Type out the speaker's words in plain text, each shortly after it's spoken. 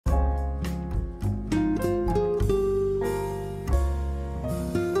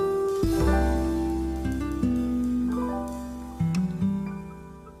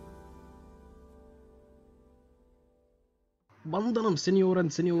வந்தனம் செனியோர்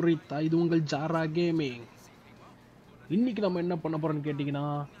அண்ட் செனியோரிட்டா, இது உங்கள் JaRa கேமிங். இன்னைக்கு நம்ம என்ன பண்ண போறோம்னு கேட்டிங்கன்னா,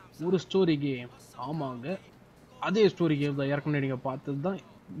 ஒரு ஸ்டோரி கேம். ஆமாங்க, அதே ஸ்டோரி கேம் தான். ஏற்கனவே நீங்கள் பார்த்தது தான்.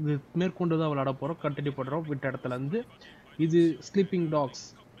 இது மேற்கொண்டு தான் விளையாட போகிறோம். கண்டினியூ பண்ணுறோம் விட்ட இடத்துல இருந்து. இது ஸ்லீப்பிங் டாக்ஸ்,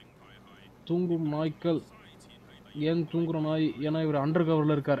 தூங்கும் நாய்க்கள். ஏன் தூங்குற நாய்? ஏன்னா இவர் அண்டர்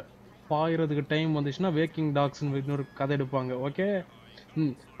கவரில் இருக்கார். பாயிறதுக்கு டைம் வந்துச்சுன்னா வேக்கிங் டாக்ஸ்ன்னு இன்னொரு கதை எடுப்பாங்க. ஓகே,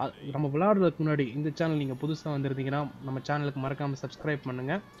 நம்ம விளையாடுறதுக்கு முன்னாடி இந்த சேனல் நீங்கள் புதுசாக வந்திருந்தீங்கன்னா நம்ம சேனலுக்கு மறக்காமல் சப்ஸ்கிரைப்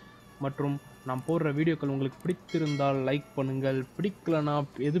பண்ணுங்கள். மற்றும் நான் போடுற வீடியோக்கள் உங்களுக்கு பிடித்திருந்தால் லைக் பண்ணுங்கள். பிடிக்கலனா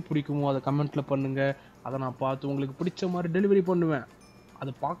எது பிடிக்குமோ அதை கமெண்ட்டில் பண்ணுங்கள். அதை நான் பார்த்து உங்களுக்கு பிடிச்ச மாதிரி டெலிவரி பண்ணுவேன்.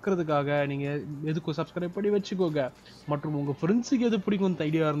 அதை பார்க்குறதுக்காக நீங்கள் எதுக்கும் சப்ஸ்கிரைப் பண்ணி வச்சுக்கோங்க. மற்றும் உங்கள் ஃப்ரெண்ட்ஸுக்கு எது பிடிக்கும்னு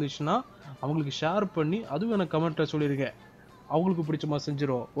ஐடியா இருந்துச்சுன்னா அவங்களுக்கு ஷேர் பண்ணி அதுவும் எனக்கு கமெண்ட்டில் சொல்லியிருக்கேன். அவங்களுக்கு பிடிச்ச மாதிரி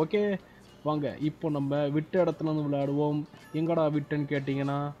செஞ்சிடும். ஓகே, வாங்க இப்போ நம்ம விட்ட இடத்துல வந்து விளையாடுவோம். எங்கடா விட்டுன்னு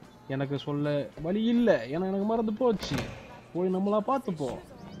கேட்டிங்கன்னா எனக்கு சொல்ல வழி இல்லை, ஏன்னா எனக்கு மறந்து போச்சு. போய் நம்மளா பார்த்துப்போம்.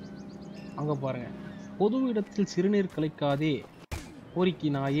 அங்கே பாருங்க, பொது இடத்தில் சிறுநீர் கலைக்காதே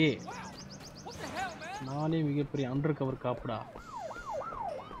கோரிக்கை நாயே. நானே மிகப்பெரிய அண்டர் கவர் காப்புடா.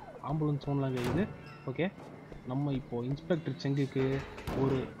 ஆம்புலன்ஸ் ஃபோன்லாம் கேட்குது. ஓகே, நம்ம இப்போது இன்ஸ்பெக்டர் செங்குக்கு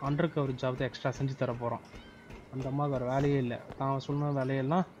ஒரு அண்டர் கவர் ஜாப் தான் எக்ஸ்ட்ரா செஞ்சு தர போகிறோம். அந்த அம்மா வேறு வேலையே இல்லை. தான் சொன்ன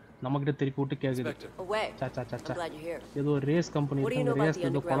வேலையெல்லாம் நம்மகிட்ட திருப்பி விட்டு கேட்குது. ஏதோ ஒரு ரேஸ் கம்பெனி இருக்கு, அந்த ரேஸ்ல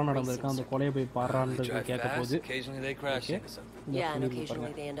ஏதோ கொலை நடந்திருக்கு, அந்த கொலையை போய் பாடுறான்னு கேட்க போகுது.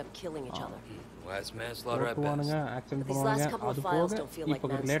 ஆக்சிடென்ட் பண்ணுவாங்க. அது போக இப்போ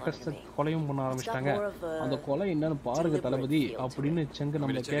லேட்டஸ்ட் கொலையும் பண்ண ஆரம்பிச்சிட்டாங்க. அந்த கொலை என்னன்னு பாருங்க தளபதி அப்படின்னு செங்கு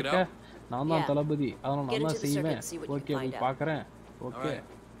நம்மளை கேட்க, நான் தான் தளபதி, அதனால நான் தான் செய்வேன். ஓகே, போய் பார்க்குறேன். ஓகே,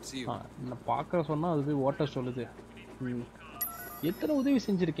 நான் பார்க்குற சொன்னால் அது போய் ஓட்ட சொல்லுது. எத்தனை உதவி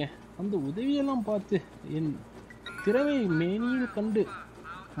செஞ்சுருக்கேன், அந்த உதவியெல்லாம் பார்த்து என் திறமை மேனியில் கண்டு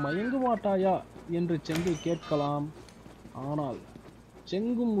மயங்க மாட்டாயா என்று செங்கு கேட்கலாம். ஆனால்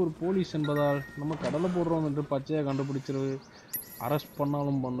செங்கும் ஒரு போலீஸ் என்பதால் நம்ம கடலை போடுறோம் என்று பச்சையாக கண்டுபிடிச்சிரு. அரெஸ்ட்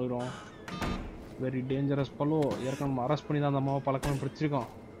பண்ணாலும் பண்ணிடும். Very dangerous பலோ. ஏற்கனவே நம்ம அரெஸ்ட் பண்ணி தான் அந்த அம்மாவை பழக்கம் பிடிச்சிருக்கோம்.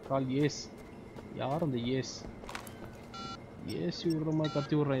 கால் ஏஸ். யார் அந்த ஏஸ்? ஏசி விடுற மாதிரி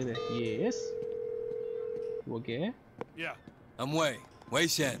கத்தி விடுறேன். இது ace. Okay, I'm Wei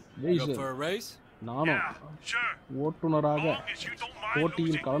Shen. You up for a race? நானும் ஓட்டுநராக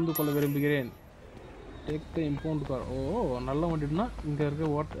போட்டியில் கலந்து கொள்ள விரும்புகிறேன். Take the impound car. ஓ, நல்ல வண்டினா இங்கே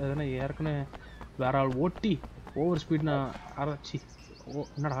இருக்க எதனா ஏற்கனவே வேற ஆள் ஓட்டி ஓவர் ஸ்பீட்னா அரைச்சி. ஓ,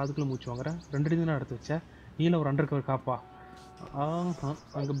 என்னடா அதுக்குள்ளே மூச்சு வாங்குறேன். 2 அடி தான் எடுத்து வச்சேன். நீல ஒரு அண்டர் கவர் காப்பா.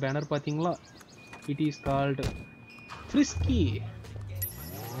 அங்கே பேனர் பார்த்தீங்களா? It is called ஃப்ரிஸ்கி.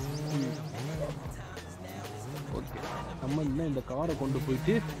 ஓகே, நம்ம இன்னும் இந்த காரை கொண்டு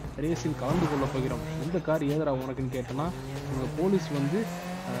போயிட்டு ரேஸில் கலந்து கொள்ள போகிறோம். எந்த கார் ஏதரா உனக்குன்னு கேட்டோன்னா உங்கள் போலீஸ் வந்து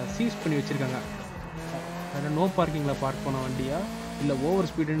சீஸ் பண்ணி வச்சுருக்காங்க. நோ பார்க்கிங்கில் பார்க் பண்ண வண்டியா இல்லை ஓவர்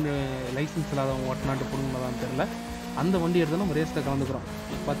ஸ்பீடுன்னு லைசன்ஸ் இல்லாதவங்க ஓட்டினாட்டு போடுங்களான்னு தெரில. அந்த வண்டி எடுத்து நம்ம ரேஸில் கலந்துக்கிறோம்.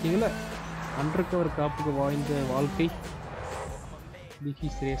 பார்த்தீங்களா, அண்டர் கவர் காப்புக்கு வாய்ந்த வாழ்க்கை. திஸ்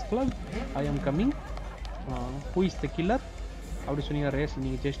இஸ் ரேஸ் கிளப், ஐ ஆம் coming, who is the killer அப்படி சொன்னீங்கன்னா ரேஸ்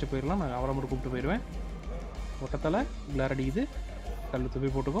நீங்கள் ஜெயிச்சுட்டு போயிடலாம். நான் அவரை மட்டும் கூப்பிட்டு போயிடுவேன். ஒட்டத்தலை கிளார் அடிக்குது. கல் துப்பி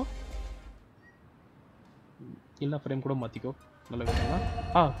போட்டுக்கோ, இல்லை ஃப்ரேம் கூட மாற்றிக்கோ. நல்ல விஷயம்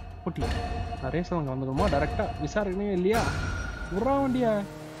தான். போட்டி நான் ரேஸில் அங்கே வந்துக்கணுமா? டேரெக்டாக விசாரிக்கவே இல்லையா? விட்றா வண்டியா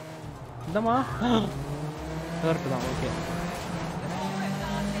இந்தம்மா. கரெக்டு தான். ஓகே,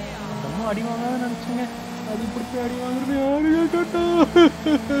 அந்தம்மா அடி வாங்காத நினச்சிங்க. அது இப்படி அடி வாங்குறது கேட்டா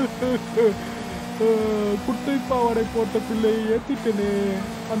குட்டை பாவாடை போட்ட பிள்ளையை ஏற்றிட்டனே,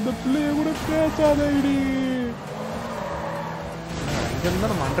 அந்த பிள்ளைய கூட பேசாத இடி. இங்கேருந்து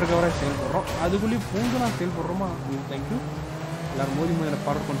நம்ம அண்டர் கவராக செயல்படுறோம். அதுக்குள்ளேயே பூந்து நான் செயல்படுறோமா? தேங்க்யூ. எல்லோரும் மோதி மோதி எனக்கு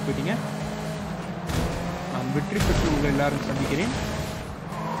பாடல் கொண்டு போயிட்டீங்க. நான் வெற்றி பெற்று உங்களை எல்லாரும் சந்திக்கிறேன்.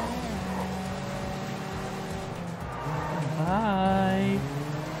 பாய்.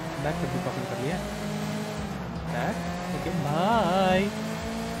 பேக் எப்படி பார்க்கணும் தெரியலையா? பேக். ஓகே, பாய்.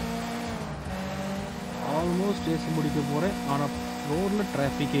 ஆல்மோஸ்ட் ரேஸ் முடிக்க போகிறேன். ஆனால் ரோடில்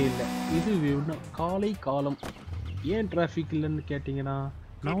டிராஃபிக்கே இல்லை. இது காலை காலம். ஏன் டிராஃபிக் இல்லைன்னு கேட்டிங்கன்னா,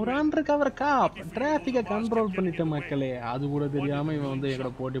 நான் ஒரு அண்டர் கவர் காப். டிராஃபிக்கை கண்ட்ரோல் பண்ணிட்டேன் மக்களே. அது கூட தெரியாமல் இவன் வந்து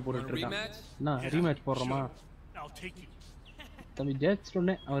எங்களை போட்டி போட்டுட்டு இருக்கான். என்ன ரீமேட்ச் போடுறோமா? தம்பி ஜெயிச்சு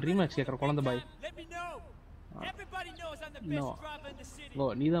சொன்னேன். அவன் ரீமேட்ச் கேட்குற குழந்தை பாய்.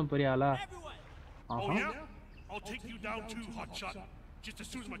 ஓ, நீ தான் பெரிய ஆளா?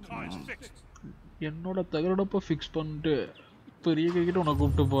 என்னோட தகரடப்ப ஃபிக்ஸ் பண்ணிட்டு பெரிய கைக்கிட்ட உன்னை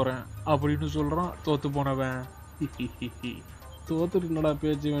கூப்பிட்டு போகிறேன் அப்படின்னு சொல்கிறான் தோற்று போனவன். தோத்துட்டு என்னடா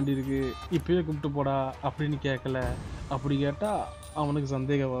பேச்சு வேண்டியிருக்கு, இப்பயே கூப்பிட்டு போடா அப்படின்னு கேட்கல. அப்படி கேட்டால் அவனுக்கு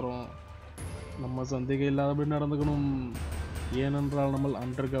சந்தேகம் வரும். நம்ம சந்தேகம் இல்லாதபடி நடந்துக்கணும். ஏனென்றால் நம்ம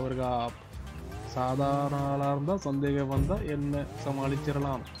அண்டர்கவர் காப். சாதாரண ஆளாக இருந்தால் சந்தேகம் வந்தால் என்ன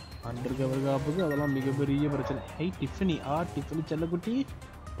சமாளிச்சிடலாம். அண்டர்கவர் காப்புக்கு அதெல்லாம் மிகப்பெரிய பிரச்சனை. டிஃபனி டிஃபனி செல்லக்குட்டி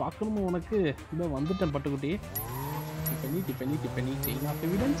பார்க்கணுமா உனக்கு? இதோ வந்துட்டேன் பட்டுக்குட்டி. Tiffany chain of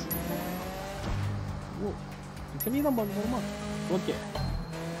evidence. O Tiffany தான் பார்க்க போகிறோமா? ஓகே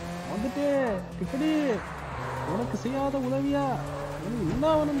வந்துட்டு. டிஃபனி உனக்கு செய்யாத உதவியா என்ன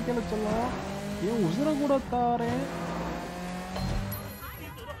வேணும்னு கேள்வி சொல்லலாம். என் உசுரை கூட தாரேன்.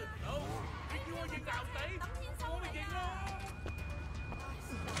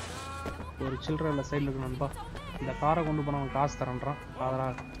 ஒரு சில்லற இல்லை சைடில் இருக்கணும்பா. இந்த காரை கொண்டு போனால் அவன் காசு தரேன்றான்.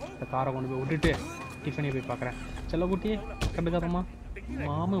 அதனால் இந்த காரை கொண்டு போய் விட்டுட்டு டிஃபனியை போய் பார்க்குறேன். செல்லக்குட்டி கண்டுக்காதம்மா,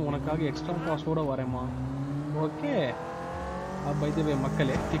 மாமன் உனக்காக எக்ஸ்ட்ரா காசோடு வரேம்மா. ஓகே பைதவே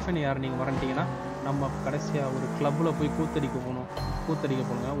மக்களே, டிஃபனி யார் நீங்கள் வரண்டிங்கன்னா நம்ம கடைசியாக ஒரு கிளப்பில் போய் கூத்தடிக்க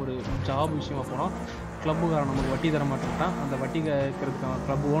போனோங்க. ஒரு ஜாப் விஷயமாக போனோம். கிளப்புக்காரன் நமக்கு வட்டி தர மாட்டேன்ட்டான். அந்த வட்டி கேட்கறதுக்கான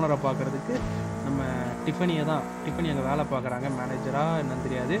கிளப் ஓனரை பார்க்குறதுக்கு நம்ம டிஃபனி அங்கே வேலை பார்க்குறாங்க. மேனேஜராக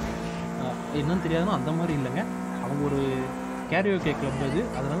என்னன்னு தெரியாதுன்னா அந்த மாதிரி இல்லைங்க. அவங்க ஒரு கேரியோகே கிளப் அது.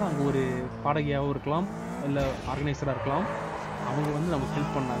 அதனால் அங்கே ஒரு பாடகியாகவும் இருக்கலாம், இல்லை ஆர்கனைசராக இருக்கலாம். அவங்க வந்து நமக்கு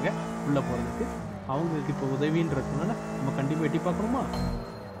ஹெல்ப் பண்ணாங்க உள்ளே போகிறதுக்கு. அவங்களுக்கு இப்போ உதவின்றதுனால நம்ம கண்டிப்பாக எட்டி பார்க்கணுமா?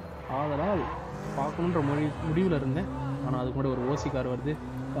 அதனால் பார்க்கணுன்ற முடிவில் இருந்தேன். ஆனால் அதுக்கு முன்னாடி ஒரு ஓசி கார் வருது.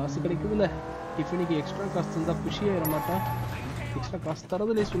 காசு கிடைக்குதுல்ல. டிஃபனிக்கு எக்ஸ்ட்ரா காசு தந்தால் குஷியாக மாட்டேன். எக்ஸ்ட்ரா காசு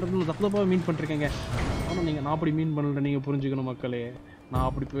தரதுலேயே சொல்கிறது தப்பாக மீன் பண்ணிருக்கேங்க. ஆனால் நான் அப்படி மீன் பண்ணல, நீங்கள் புரிஞ்சுக்கணும் மக்களே. நான்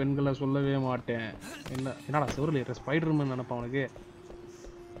அப்படி பெண்களை சொல்லவே மாட்டேன். என்னடா சிவரில் ஸ்பைடர்மேன் நினைப்பேன் அவனுக்கு.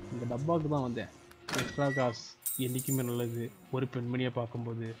 இந்த டப்பாவுக்கு தான் வந்தேன். எக்ஸ்ட்ரா காசு என்றைக்குமே நல்லது ஒரு பெண்மணியை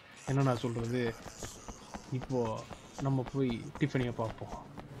பார்க்கும்போது. என்ன நான் சொல்கிறது, இப்போது நம்ம போய் டிஃபனியை பார்ப்போம்.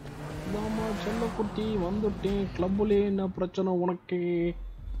 நாம செல்லக்குட்டி வந்துட்டேன். கிளப்புலே என்ன பிரச்சனை உனக்கு?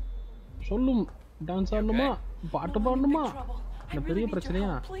 சொல்லும். டான்ஸ் ஆடணுமா, பாட்டு பாடணுமா? இந்த பெரிய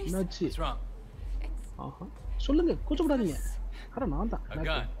பிரச்சனையா என்னாச்சு? சொல்லுங்க, கூச்சப்படாதீங்க. நான் தான்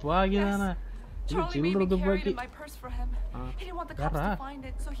துப்பாக்கி தானே. சில்லற துப்பாக்கி.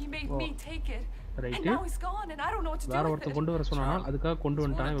 ரைட்டு, வேற ஒருத்தர் கொண்டு வர சொன்னா அதுக்காக கொண்டு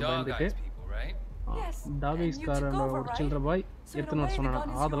வந்துட்டான். பயந்துட்டு டாகைஸ்காரன் ஒரு சில்லற பாய் எடுத்துன்னு வர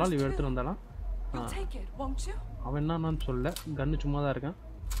சொன்னான். ஆதலால் இவன் எடுத்துன்னு வந்தானா. அவன் என்னன்னு சொல்ல, கன்னு சும்மா தான் இருக்கான்.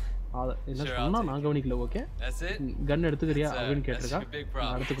 என்ன சொன்னா நான் கவனிக்கல. ஓகே கன் எடுத்துக்கிறியா அப்படின்னு கேட்டிருக்கா.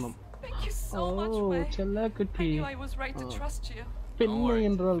 நான் எடுத்துக்கணும். செல்லக்குட்டி, பெண்ணை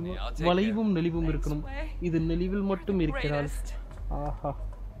என்றால் வளைவும் நெளிவும் இருக்கணும். இது நெளிவில் மட்டும் இருக்கிறாள். ஆஹா,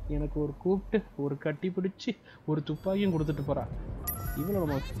 எனக்கு ஒரு கூப்பிட்டு ஒரு கட்டி பிடிச்சி ஒரு துப்பாக்கியும் கொடுத்துட்டு போறா. இவ்வளோ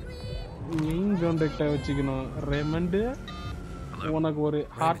நம்ம மெயின் கான்டாக்டா வச்சுக்கணும். ரெமண்டு, உனக்கு ஒரு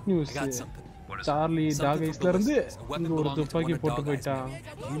ஹார்ட் நியூஸ். சார்லி டாகைஸ்ல இருந்து இங்க ஒரு துப்பாக்கி போட்டு போயிட்டான்.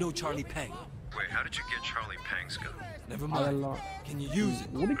 அதெல்லாம்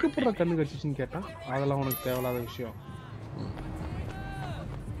உடைக்கப்படுற கண்ணு கட்சிச்சுன்னு கேட்டான். அதெல்லாம் உனக்கு தேவையில்லாத விஷயம்.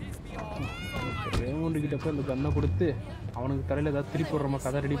 ரேமோண்டு கிட்ட போய் அந்த கண்ணை கொடுத்து அவனுக்கு தலையில் ஏதாவது திருப்பி விடுற மாதிரி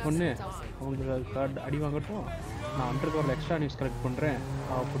கதை ரெடி பண்ணு. அவனுக்கு அடி வாங்கட்டும். நான் அண்டர்கவரில் எக்ஸ்ட்ரா நியூஸ் கலெக்ட் பண்ணுறேன்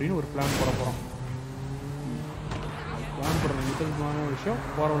அப்படின்னு ஒரு பிளான் போட போகிறோம். பிளான் போடுற முக்கியமான விஷயம்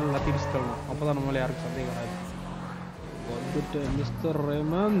போகிறவங்க எல்லாத்தையும் இடிச்சு தரணும். அப்போ தான் நம்மளால யாருக்கும் சந்தேகம் வராது. வந்துட்டு மிஸ்டர்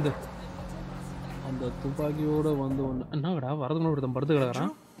ரேமண்ட் அந்த துப்பாக்கியோடு வந்து ஒன்று என்னடா வரதுன்னு ஒருத்தன் படுத்து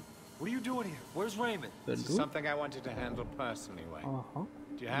கிடக்குறான். What are you doing here? Where's Raymond? Something I wanted to handle personally, Wei.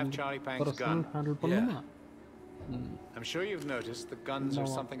 Do you have Charlie Pang's gun? Yeah. I'm sure you've noticed the guns are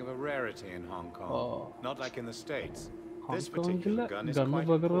something of a rarity in Hong Kong. Not like in the States. This particular gun is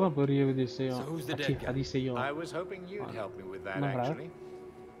quite important. So who's the dead guy? I was hoping you'd help me with that, actually.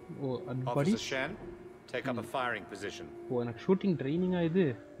 Officer Shen, take up a firing position. எனக்கு shooting ட்ரைனிங்கா இது.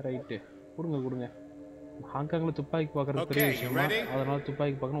 Right, கொடுங்க. ஹாங்காங்கில் துப்பாக்கி பார்க்குறது பெரிய விஷயமா, அதனால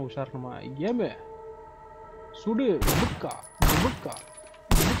துப்பாக்கி பார்க்கணும் உஷாரணுமா. ஏமே சுடு புக்கா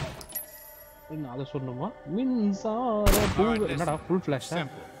என்ன அதை சொல்லணுமா? மின்சார என்னடா ஃபுல் ஃப்ளாஷா?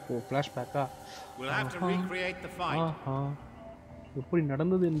 ஃப்ளாஷ்பேக்கா? எப்படி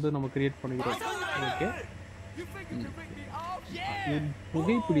நடந்தது என்பது நம்ம கிரியேட் பண்ணிக்கிறோம். ஓகே,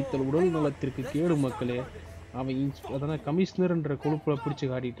 புகைப்பிடித்தல் உடல் நலத்திற்கு கேடு மக்களே. அவன் அதான் கமிஷனர்ன்ற கொழுப்பில் பிடிச்சி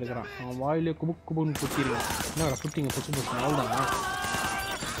காட்டிகிட்டு இருக்கிறான். அவன் வாயிலே குபுன்னு குத்திடுவான். என்ன குட்டிங்க புச்சு அவ்வளோதான்.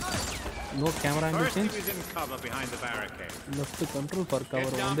 No camera left control for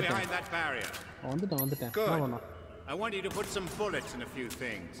cover. வந்துட்டேன். என்ன பண்ணா?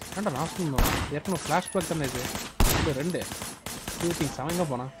 ஏன்டா நான் சொன்னோம் ஏற்கனவே ஃப்ளாஷ்பேக் தானே இது. இது 2 ஷூட்டிங் சமங்க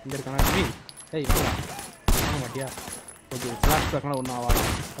போனா இங்கே இருக்கானா? ஏய் வாங்க மாட்டியா? ஓகே, ஃப்ளாஷ்பேக்னால் ஒன்றும் ஆகாது.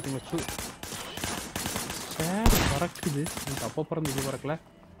 பார்த்தீங்களா சேர் பறக்குது. எனக்கு அப்போ பிறந்து இது பறக்கல.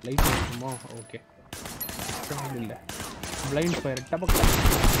 லைட் இருக்குமோ? ஓகே, இல்லை blind fire டபக்.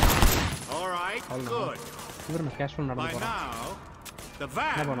 All right, good. இவர் நான் கேஷுவல் நடந்து By போறேன். now, the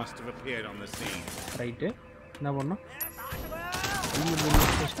van must have appeared on the scene. Right. என்ன பண்ணனும்?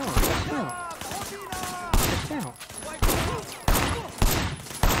 கஷ்டம்.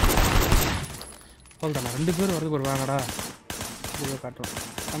 போல்டா ரெண்டு பேரும் வரதுக்கு ஒரு வேணடா. இத காட்றோம்.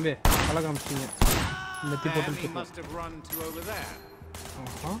 தம்பி கல காமிச்சீங்க. இந்த தீ போட்டு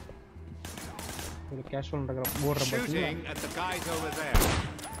ஆஹா. ஒரு கேஷுவல் நடக்குற போர்ற பாத்தீங்களா?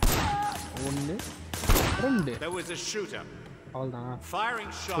 ஒன்னு ரெண்டு. There was a shooter. அவ்வளவுதான்.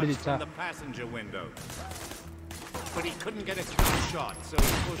 Firing shots from the passenger window. But he couldn't get a clean shot, so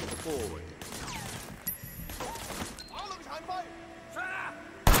he pushed forward.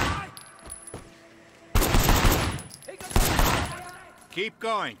 Keep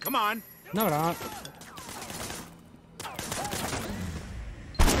going. Come on. என்னடா?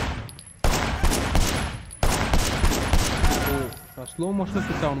 ஸ்லோ மோஷன்ல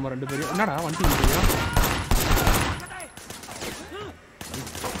கிட்ட ஆவணும் ரெண்டு பேரும். என்னடா வண்டி நிக்குறியா?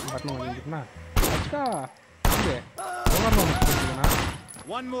 பட்டன் வாங்கிட்டேனா? அக்கா. இங்க. ஓவர்ல நிக்குதுனா?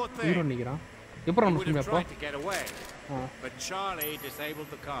 One more thing. ஹீரோ நிக்குறான். எப்பறம் நம்ம சும்மா போ. But Charlie disabled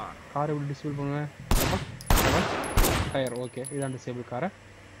the car. காரை எப்படி டிசேபிள் பண்ணுவேன்? Tyre okay. இதான் டிசேபிள் காரை.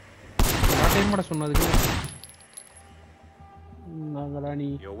 டைம் கூட சொன்னதுக்கு நாங்கடா நீ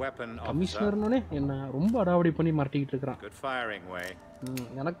கமிஷனர்னே என்ன ரொம்ப அடாவடி பண்ணி மாட்டிக்கிட்டு இருக்கான். Good firing, Wei.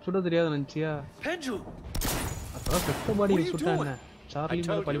 எனக்கு சுட தெரியாது நினைச்சியா? அதான் செத்த பாடி சுட்டானே. சார்லி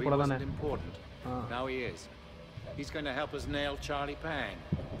மேல பழி போடதானே. Now he is. He's going to help us nail Charlie Pang.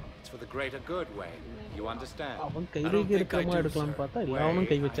 It's for the greater good, Wei. You understand? அவன் கையிலேயே இருக்கமா எடுக்கலாம்னு பார்த்தா எல்லாரும்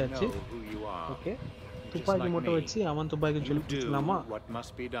கை வச்சாச்சு. ஓகே. துப்பாக்கி மட்டும் வச்சு அவன் துப்பாக்கி சொல்லி பிடிச்சலாமா? What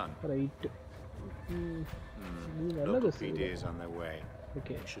must be done? Right. Local PD is on their way.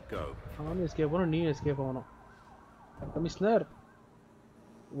 Okay. We should go. அவன் எஸ்கேப் பண்ணனும், நீ எஸ்கேப் ஆகணும். கமிஷனர்.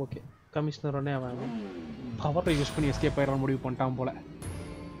 ஓகே. கமிஷனர் உடனே அவன் பவரை யூஸ் பண்ணி எஸ்கேப் ஆயிர முடிவு பண்ணிட்டான் போல.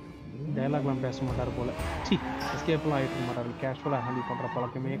 டயலாக்லாம் பேச மாட்டார் போல. சி எஸ்கேப்லாம் ஆயிட்டு மாட்டார். கேஷுவலாக ஹேண்டில் பண்ணுற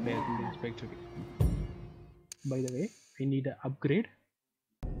பழக்கமே கிடையாது இந்த இன்ஸ்பெக்டருக்கு. By the way I need a upgrade.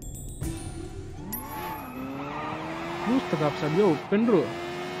 Use the cops ஐயோ பென்ட்ரோ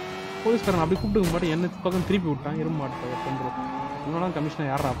போலீஸ்காரன் அப்படி கூப்பிட்டு மாட்டேன் என்ன பக்கம் திருப்பி விட்டான் எறும்பு மாட்டேன் பென்ட்ரோ. இவனாலும் கமிஷனர்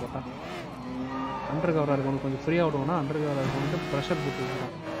யாரா போட்டான்? அண்டர் கவராக இருக்கணும் கொஞ்சம் ஃப்ரீயாக விடுவோம்னா அண்டர் கவராக இருக்கணும் ப்ரெஷர் போட்டு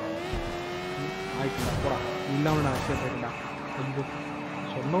விட்டுறான். ஆயிட்டுடா போடா இல்லாமல் நான் எஸ்கேப் ஆகிட்டேன். கொஞ்சம்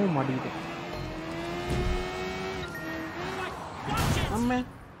சொல்லவும் மாட்டிக்கிட்டேன். ஆமே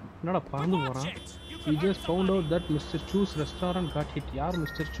என்னடா பறந்து போகிறான். We just found out that Mr. Chu's restaurant got hit. யார்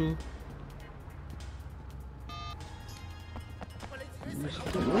Mr. Chu?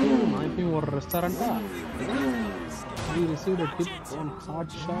 நான் இப்பயும் ஒரு ரெஸ்டாரண்டா? We received a tip on hot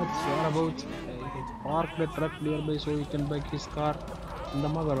shots whereabouts. He parked the truck nearby so he can bike his car. இந்த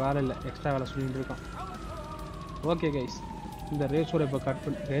மாதிரி ஒரு வேலை இல்லை, extra வேலை சொல்லிட்டு இருக்கான். ஓகே கைஸ், இந்த ரேஸோட இப்போ கட்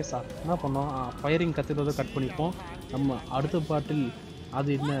பண்ணி ரேஸா என்ன பண்ணோம்? ஃபயரிங் கற்றுக்கிறத கட் பண்ணிப்போம். நம்ம அடுத்த பாட்டில்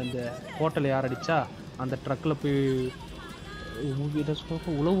அது என்ன இந்த ஹோட்டல் யார் அடித்தா அந்த ட்ரக்கில் போய்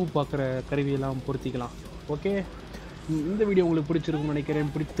உளவு பார்க்குற கருவியெல்லாம் பொருத்திக்கலாம். ஓகே, இந்த வீடியோ உங்களுக்கு பிடிச்சிருக்கும்னு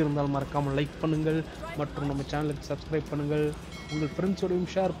நினைக்கிறேன். பிடித்திருந்தால் மறக்காமல் லைக் பண்ணுங்கள் மற்றும் நம்ம சேனலுக்கு சப்ஸ்கிரைப் பண்ணுங்கள். உங்கள்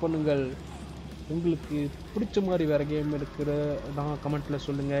ஃப்ரெண்ட்ஸோடையும் ஷேர் பண்ணுங்கள். உங்களுக்கு பிடிச்ச மாதிரி வேறு கேம் இருக்கிறதா கமெண்ட்டில்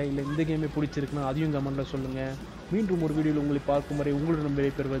சொல்லுங்கள். இல்லை இந்த கேமே பிடிச்சிருக்குன்னா அதையும் கமெண்ட்டில் சொல்லுங்கள். மீண்டும் ஒரு வீடியோவில் உங்களை பார்க்கும் வரை உங்களிடம்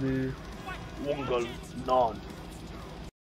விடைபெறுவது உங்கள் நான்.